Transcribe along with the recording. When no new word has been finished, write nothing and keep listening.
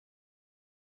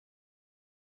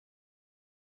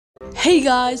Hey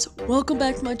guys, welcome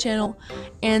back to my channel,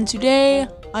 and today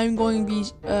I'm going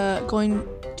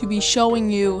to be showing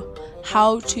you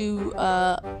how to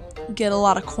get a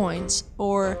lot of coins,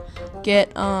 or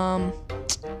get a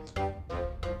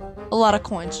lot of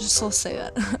coins. Just let's say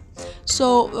that.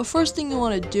 So the first thing you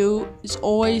want to do is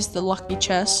always the lucky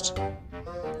chest.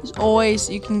 Is always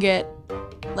you can get,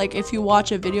 like, if you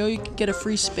watch a video, you can get a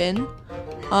free spin.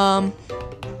 I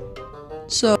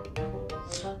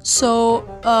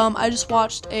just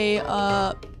watched a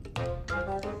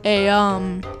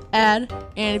ad, and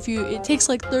it takes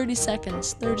like 30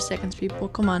 seconds, people,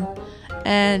 come on.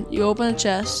 And you open a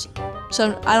chest.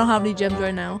 So I don't have any gems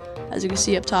right now, as you can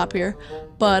see up top here,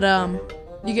 but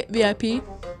you get VIP.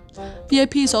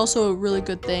 VIP is also a really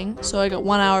good thing, so I got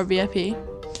 1 hour VIP.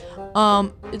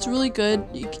 It's really good.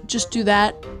 You can just do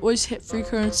that. Always hit free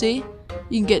currency.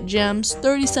 You can get gems.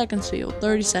 30 seconds, people.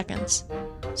 30 seconds.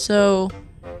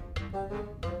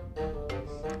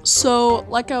 So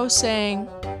like I was saying,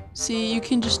 see, you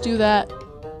can just do that.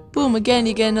 Boom, again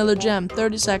you get another gem.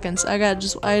 30 seconds. I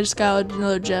just got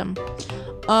another gem.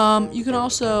 You can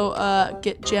also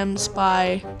get gems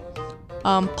by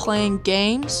playing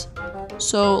games.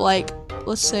 So like,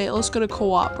 let's go to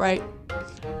co-op, right?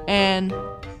 And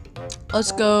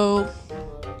let's go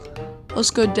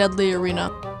Deadly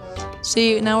Arena.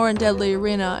 See, now we're in Deadly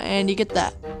Arena, and you get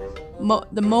that.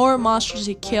 The more monsters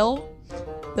you kill,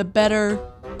 the better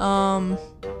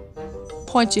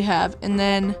points you have, and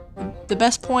then the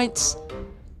best points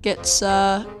gets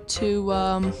so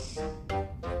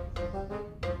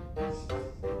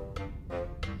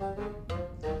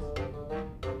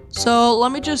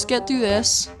let me just get through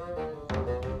this.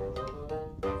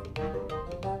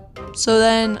 So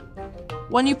then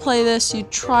when you play this, you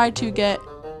try to get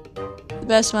the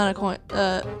best amount of coin.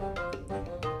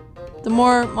 The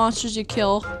more monsters you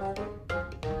kill,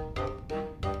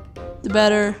 the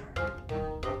better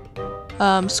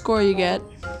score you get.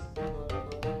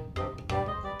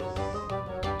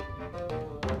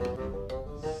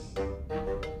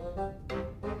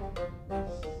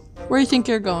 Where do you think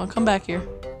you're going? Come back here.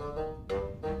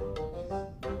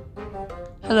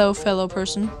 Hello, fellow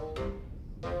person.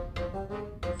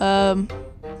 I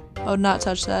would not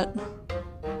touch that.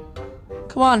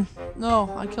 Come on.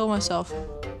 No, I killed myself.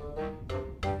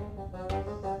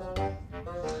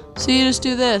 So you just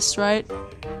do this, right?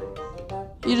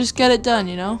 You just get it done,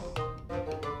 you know?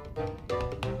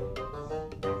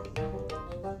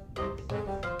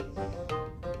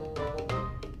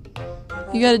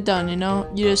 You get it done, you know?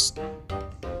 You just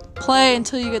play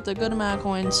until you get the good amount of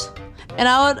coins. And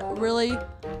I would really,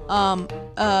 what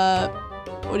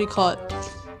do you call it?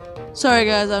 Sorry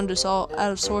guys, I'm just all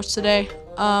out of sorts today.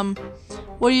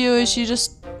 What you do is you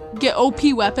just get OP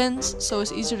weapons, so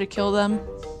it's easier to kill them.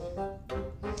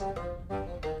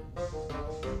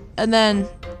 And then,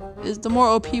 the more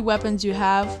OP weapons you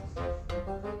have.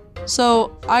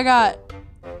 So I got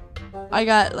like,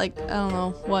 I don't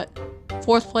know what,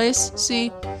 4th place.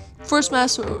 See, first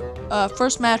match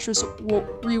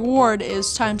reward is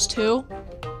 ×2.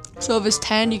 So if it's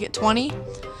 10, you get 20.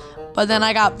 But then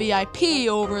I got VIP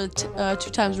over 2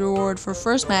 times reward for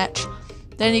first match.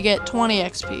 Then you get 20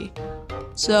 XP.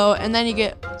 So, and then you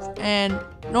get, and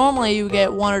normally you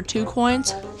get 1 or 2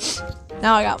 coins.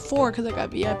 Now I got 4 because I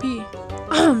got VIP.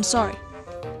 I'm sorry.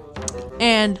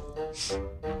 And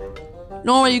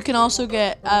normally you can also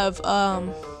get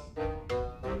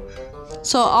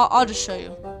so I'll just show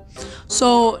you.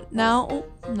 So now,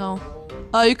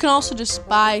 you can also just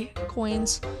buy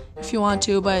coins if you want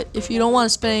to, but if you don't want to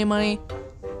spend any money,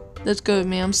 that's good with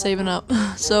me. I'm saving up.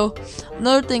 So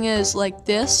another thing is, like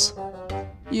this,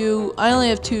 I only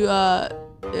have to,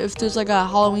 if there's like a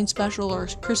Halloween special or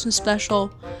Christmas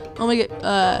special, I only get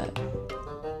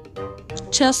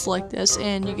chests like this,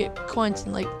 and you get coins,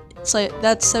 and like, it's like,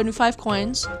 that's 75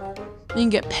 coins. You can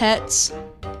get pets.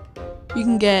 You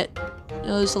can get,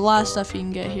 there's a lot of stuff you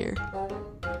can get here.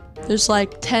 There's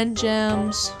like 10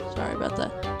 gems. Sorry about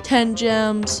that. 10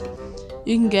 gems.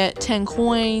 You can get 10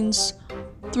 coins,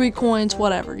 3 coins,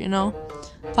 whatever, you know.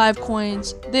 5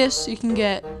 coins. This you can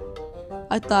get,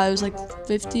 I thought it was like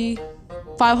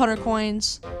 500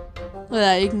 coins. Look at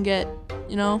that, you can get,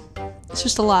 you know, it's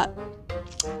just a lot.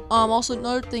 Also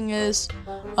another thing is,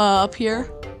 up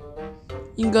here,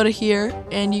 you can go to here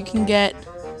and you can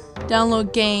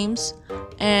download games,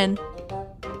 and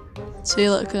see,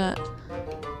 look at that.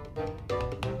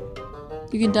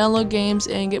 You can download games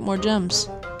and get more gems.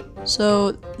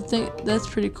 So I think that's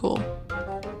pretty cool.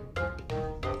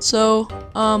 So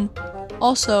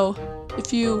also,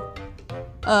 if you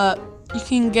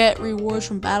can get rewards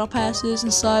from battle passes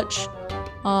and such.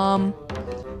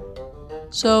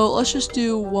 So let's just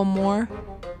do one more.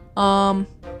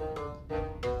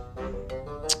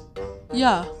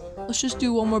 Yeah, let's just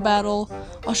do one more battle.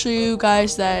 I'll show you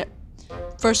guys that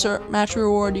first match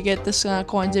reward, you get this amount of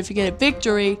coins. If you get a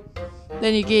victory,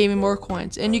 then you get even more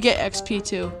coins, and you get XP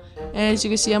too. And as you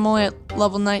can see, I'm only at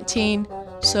level 19,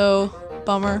 so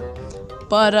bummer.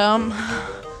 But I'm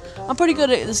pretty good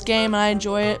at this game, and I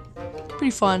enjoy it.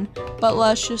 Pretty fun. But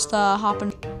let's just hop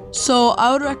in. So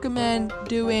I would recommend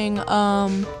doing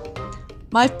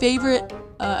my favorite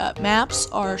maps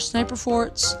are Sniper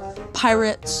Forts,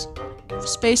 Pirates,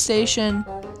 Space Station,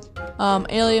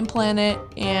 Alien Planet,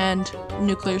 and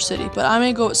Nuclear City. But I'm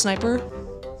gonna go with Sniper,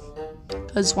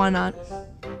 because why not?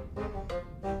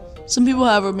 Some people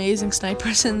have amazing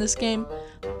snipers in this game,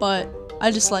 but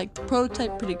I just like the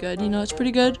prototype pretty good. You know, it's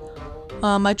pretty good.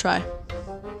 I try.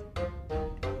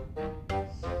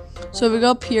 So if we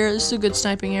go up here, this is a good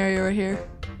sniping area right here.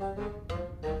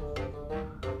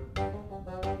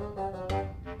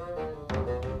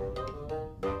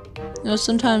 You know,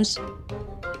 sometimes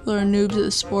people are noobs at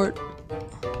the sport.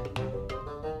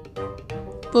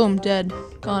 Boom, dead,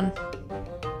 gone.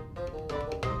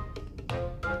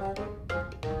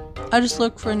 I just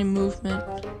look for any movement.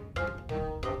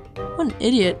 What an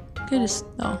idiot. Okay, just,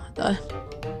 no, I thought.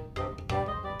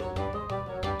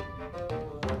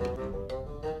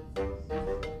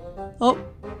 Oh.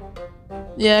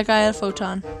 Yeah, that guy had a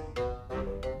photon.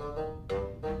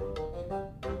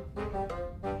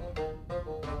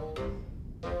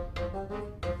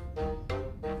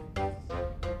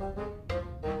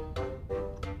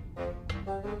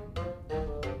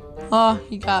 Oh,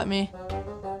 he got me.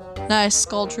 Nice,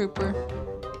 Skull Trooper.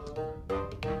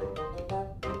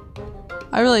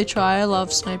 I really try, I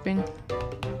love sniping.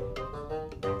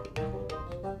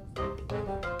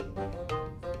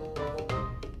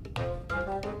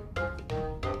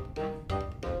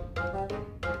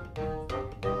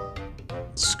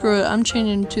 Screw it, I'm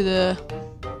changing to the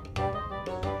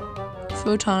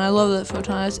photon. I love that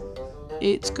photon. It has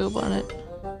 8 scope on it.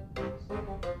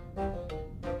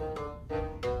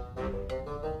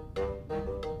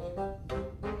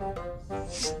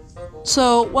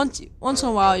 So once in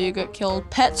a while you get killed.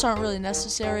 Pets aren't really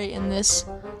necessary in this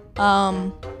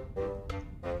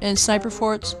in Sniper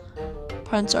Forts.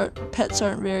 Pets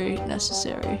aren't very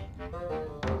necessary.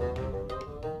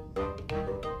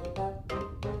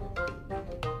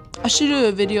 I should do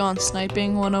a video on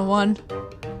sniping 101.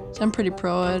 So I'm pretty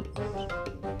pro at it.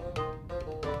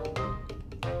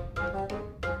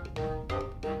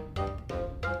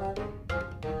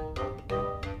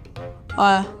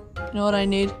 You know what I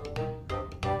need?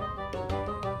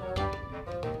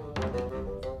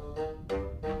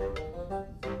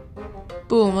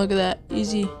 Boom, look at that.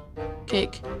 Easy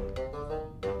cake.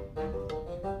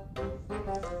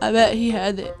 I bet he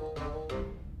had it.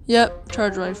 Yep,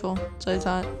 charge rifle. That's what I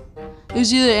thought. It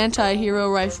was either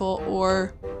anti-hero rifle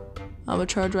or a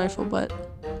charge rifle, but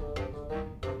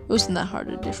it wasn't that hard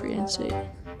to differentiate.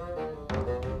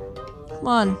 Come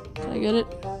on, can I get it?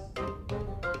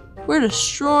 We're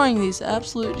destroying these,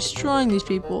 absolutely destroying these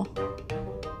people.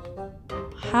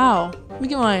 How? Let me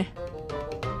get my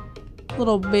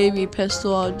little baby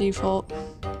pistol out default.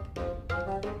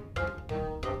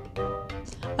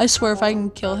 I swear if I can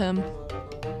kill him.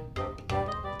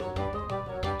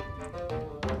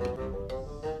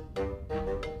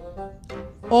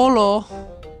 Olo.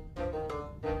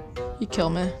 You kill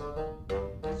me.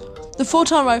 The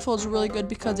photon rifle is really good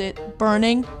because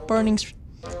burning's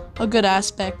a good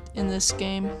aspect in this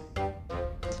game. I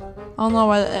don't know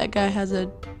why that guy has a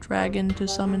dragon to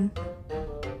summon.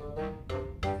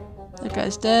 That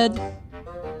guy's dead.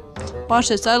 Watch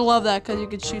this. I love that because you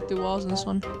can shoot through walls in this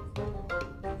one.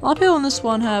 A lot of people in this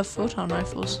one have photon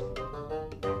rifles.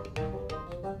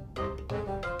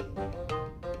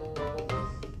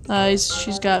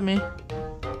 She's got me.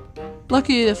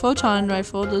 Lucky the photon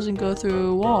rifle doesn't go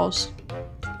through walls.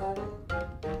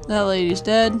 That lady's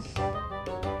dead.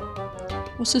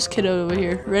 What's this kid over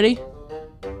here? Ready?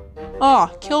 Ah,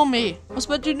 oh, kill me. I was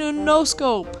about to do no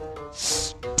scope.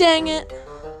 Dang it.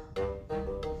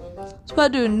 I was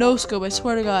about to do a no scope, I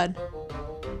swear to God.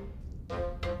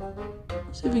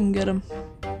 Let's see if we can get him.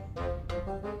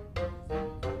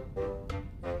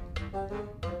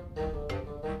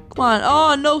 Come on.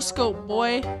 Oh, no scope,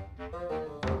 boy.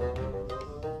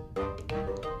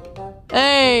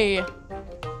 Hey.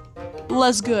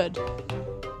 Less good.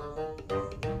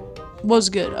 Was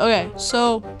good. Okay,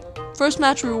 so first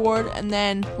match reward, and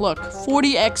then look,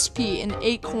 40 XP and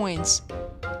 8 coins.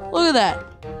 Look at that.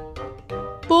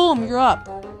 Boom, you're up.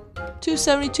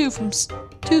 272 from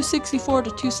 264 to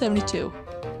 272.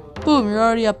 Boom, you're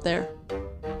already up there.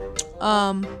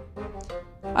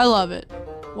 I love it.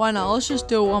 Why not? Let's just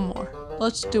do one more.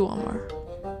 Let's do one more.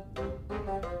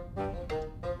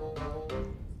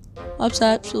 Let's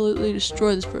absolutely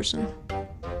destroy this person.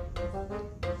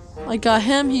 I got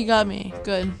him, he got me.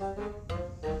 Good.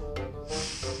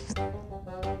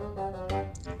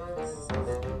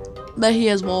 Bet he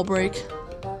has wall break.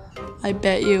 I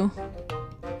bet you.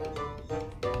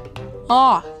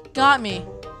 Ah, got me.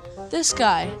 This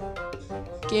guy.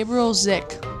 Gabriel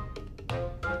Zick.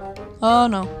 Oh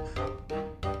no.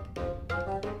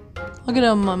 Look at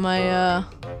him on my,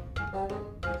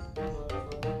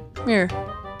 Come here.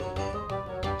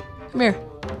 Come here.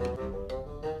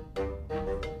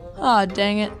 Ah,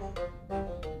 dang it.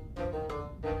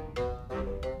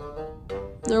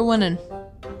 They're winning.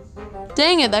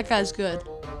 Dang it, that guy's good.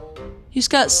 He's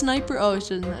got sniper. Oh,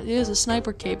 he has a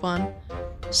sniper cape on.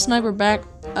 Sniper back.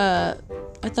 I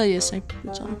thought he had sniper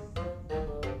boots on.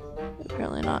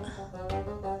 Apparently not.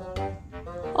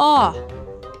 Ah.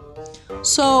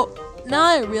 So now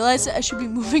I realize that I should be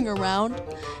moving around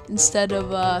instead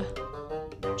of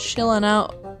chilling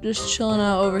out. Just chilling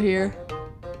out over here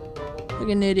like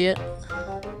an idiot.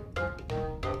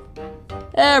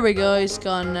 There we go. He's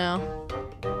gone now.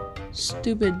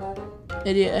 Stupid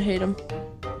idiot. I hate him.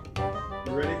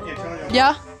 You ready? Can't tell you.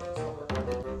 Yeah.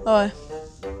 Oh.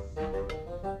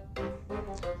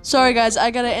 Sorry guys,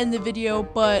 I gotta end the video,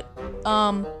 but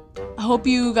I hope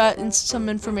you got some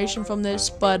information from this,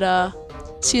 but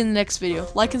see you in the next video.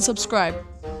 Like and subscribe.